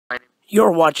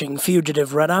You're watching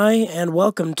Fugitive Red Eye, and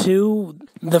welcome to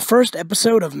the first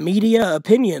episode of Media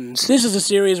Opinions. This is a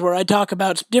series where I talk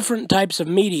about different types of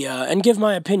media and give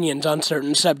my opinions on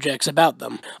certain subjects about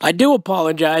them. I do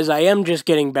apologize, I am just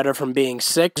getting better from being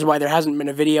sick, which is why there hasn't been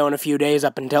a video in a few days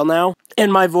up until now,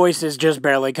 and my voice is just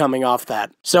barely coming off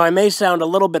that. So I may sound a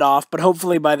little bit off, but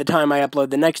hopefully by the time I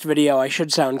upload the next video, I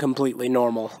should sound completely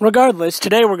normal. Regardless,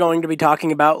 today we're going to be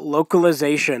talking about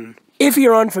localization. If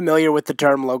you're unfamiliar with the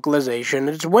term localization,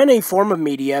 it's when a form of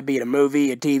media, be it a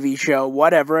movie, a TV show,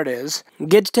 whatever it is,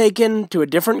 gets taken to a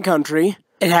different country,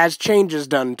 it has changes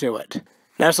done to it.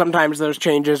 Now, sometimes those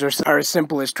changes are as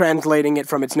simple as translating it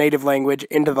from its native language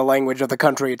into the language of the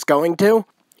country it's going to.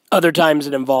 Other times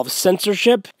it involves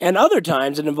censorship, and other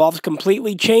times it involves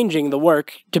completely changing the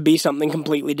work to be something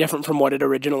completely different from what it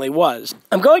originally was.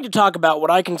 I'm going to talk about what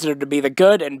I consider to be the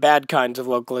good and bad kinds of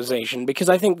localization, because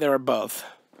I think there are both.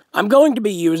 I'm going to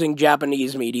be using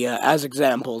Japanese media as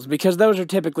examples because those are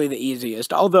typically the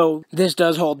easiest, although this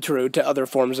does hold true to other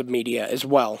forms of media as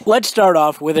well. Let's start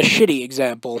off with a shitty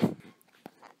example.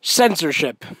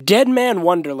 Censorship. Dead Man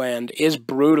Wonderland is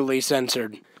brutally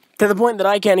censored, to the point that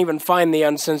I can't even find the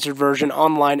uncensored version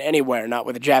online anywhere, not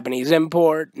with a Japanese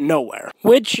import, nowhere.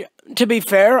 Which, to be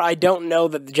fair, I don't know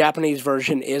that the Japanese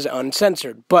version is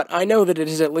uncensored, but I know that it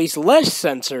is at least less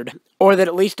censored, or that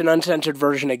at least an uncensored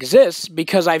version exists,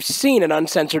 because I've seen an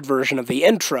uncensored version of the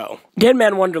intro. Dead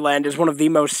Man Wonderland is one of the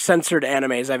most censored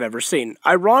animes I've ever seen.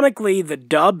 Ironically, the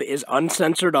dub is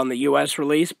uncensored on the US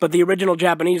release, but the original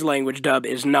Japanese language dub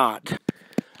is not.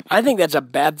 I think that's a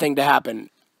bad thing to happen.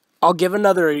 I'll give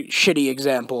another shitty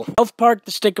example. South Park: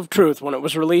 The Stick of Truth, when it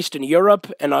was released in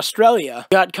Europe and Australia,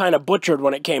 got kinda butchered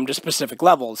when it came to specific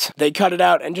levels. They cut it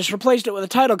out and just replaced it with a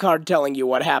title card telling you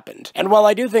what happened. And while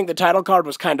I do think the title card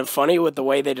was kind of funny with the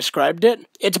way they described it,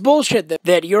 it's bullshit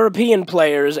that European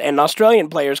players and Australian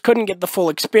players couldn't get the full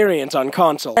experience on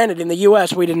console. Granted, in the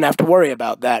US we didn't have to worry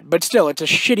about that, but still, it's a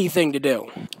shitty thing to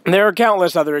do. There are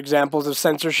countless other examples of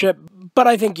censorship, but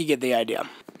I think you get the idea.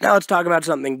 Now let's talk about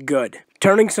something good.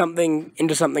 Turning something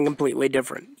into something completely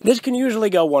different. This can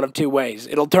usually go one of two ways.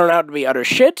 It'll turn out to be utter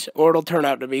shit, or it'll turn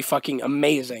out to be fucking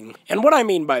amazing. And what I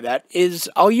mean by that is,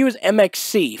 I'll use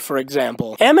MXC, for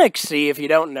example. MXC, if you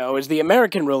don't know, is the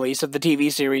American release of the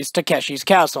TV series Takeshi's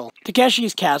Castle.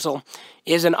 Takeshi's Castle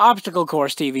is an obstacle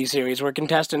course TV series where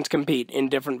contestants compete in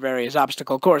different various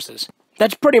obstacle courses.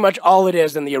 That's pretty much all it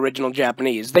is in the original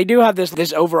Japanese. They do have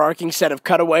this overarching set of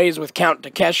cutaways with Count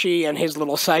Takeshi and his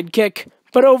little sidekick,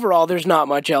 but overall, there's not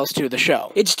much else to the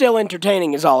show. It's still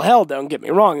entertaining as all hell, don't get me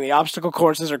wrong. The obstacle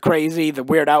courses are crazy, the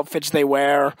weird outfits they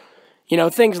wear, you know,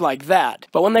 things like that.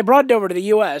 But when they brought it over to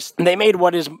the US, they made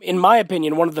what is, in my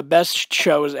opinion, one of the best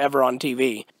shows ever on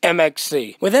TV,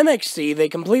 MXC. With MXC, they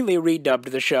completely redubbed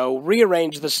the show,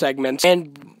 rearranged the segments,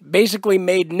 and basically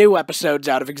made new episodes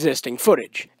out of existing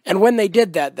footage. And when they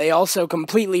did that, they also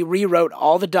completely rewrote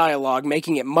all the dialogue,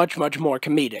 making it much, much more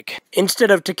comedic.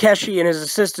 Instead of Takeshi and his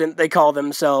assistant, they call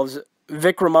themselves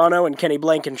Vic Romano and Kenny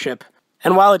Blankenship.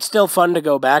 And while it's still fun to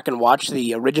go back and watch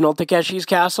the original Takeshi's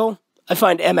Castle, I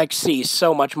find MXC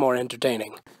so much more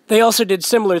entertaining. They also did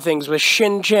similar things with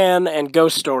Shin-Chan and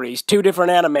Ghost Stories, two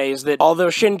different animes that, although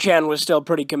Shin-Chan was still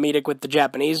pretty comedic with the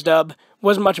Japanese dub,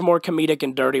 was much more comedic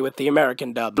and dirty with the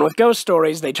American dub. And with Ghost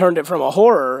Stories, they turned it from a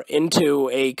horror into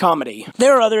a comedy.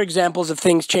 There are other examples of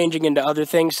things changing into other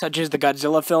things, such as the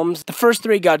Godzilla films. The first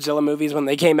three Godzilla movies, when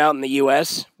they came out in the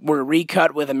US, were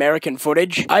recut with American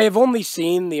footage. I have only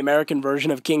seen the American version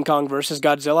of King Kong vs.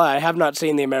 Godzilla. I have not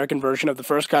seen the American version of the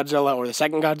first Godzilla or the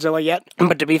second Godzilla yet.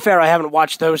 But to be fair, I haven't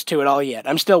watched those two at all yet.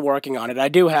 I'm still working on it. I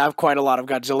do have quite a lot of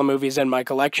Godzilla movies in my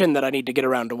collection that I need to get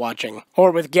around to watching. Or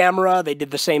with Gamera, they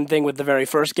did the same thing with the very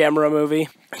first Gamera movie.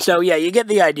 So yeah, you get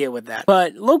the idea with that.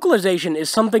 But localization is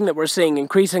something that we're seeing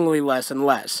increasingly less and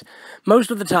less.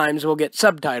 Most of the times we'll get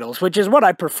subtitles, which is what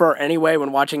I prefer anyway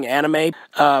when watching anime,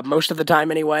 most of the time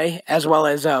anyway, as well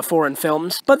as foreign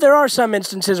films. But there are some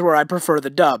instances where I prefer the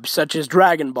dub, such as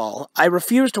Dragon Ball. I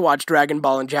refuse to watch Dragon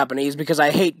Ball in Japanese because I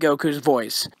hate Goku's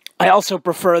voice. I also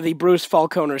prefer the Bruce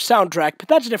Falconer soundtrack, but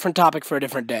that's a different topic for a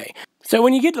different day. So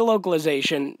when you get to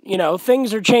localization, you know,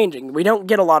 things are changing. We don't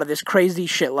get a lot of this crazy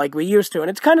shit like we used to, and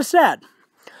it's kind of sad.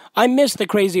 I miss the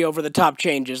crazy over-the-top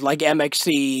changes like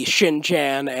MXC,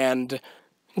 Shin-Chan, and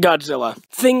Godzilla.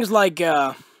 Things like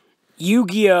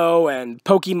Yu-Gi-Oh! And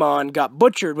Pokemon got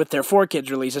butchered with their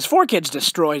 4Kids releases. 4Kids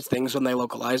destroys things when they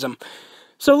localize them.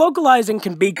 So localizing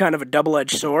can be kind of a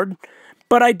double-edged sword.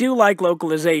 But I do like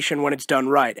localization when it's done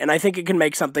right, and I think it can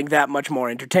make something that much more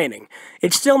entertaining.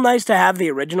 It's still nice to have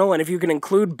the original, and if you can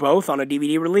include both on a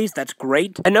DVD release, that's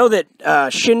great. I know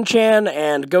that Shin-Chan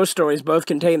and Ghost Stories both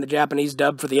contain the Japanese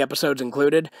dub for the episodes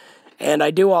included, and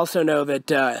I do also know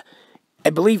that I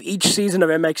believe each season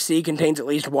of MXC contains at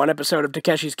least one episode of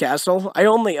Takeshi's Castle. I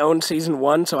only own season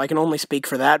 1, so I can only speak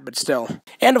for that, but still.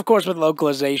 And of course with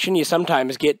localization, you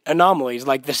sometimes get anomalies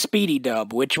like the Speedy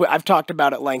dub, which I've talked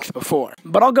about at length before.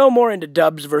 But I'll go more into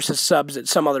dubs versus subs at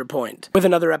some other point, with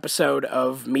another episode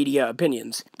of Media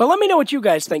Opinions. But let me know what you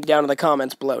guys think down in the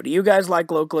comments below. Do you guys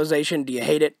like localization? Do you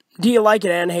hate it? Do you like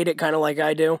it and hate it kind of like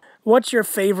I do? What's your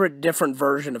favorite different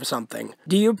version of something?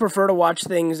 Do you prefer to watch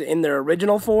things in their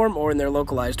original form or in their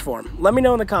localized form? Let me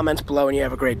know in the comments below, and you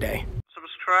have a great day.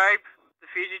 Subscribe to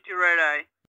Fugitive Red Eye.